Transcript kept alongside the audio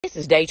This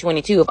is day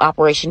 22 of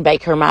Operation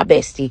Bake Her My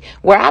Bestie,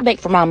 where I bake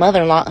for my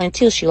mother-in-law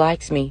until she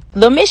likes me.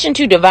 The mission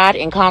to divide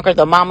and conquer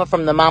the mama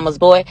from the mama's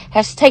boy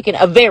has taken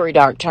a very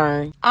dark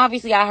turn.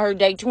 Obviously, I heard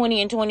day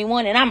 20 and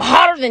 21, and I'm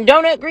hotter than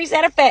donut grease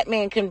at a fat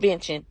man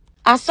convention.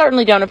 I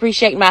certainly don't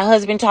appreciate my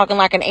husband talking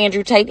like an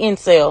Andrew Tate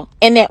incel,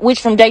 and that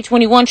witch from day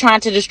 21 trying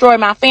to destroy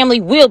my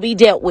family will be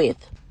dealt with.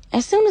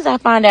 As soon as I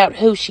find out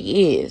who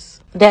she is,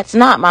 that's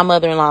not my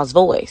mother-in-law's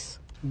voice.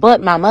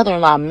 But my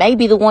mother-in-law may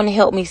be the one to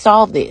help me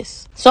solve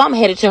this. So I'm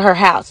headed to her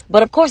house.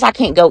 But of course I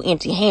can't go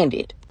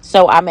empty-handed.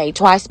 So I made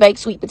twice-baked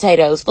sweet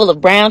potatoes full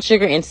of brown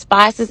sugar and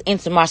spices and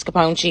some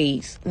mascarpone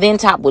cheese. Then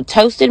topped with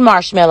toasted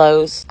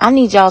marshmallows. I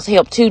need y'all's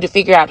help too to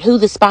figure out who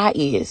the spy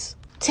is.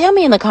 Tell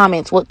me in the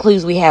comments what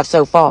clues we have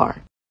so far.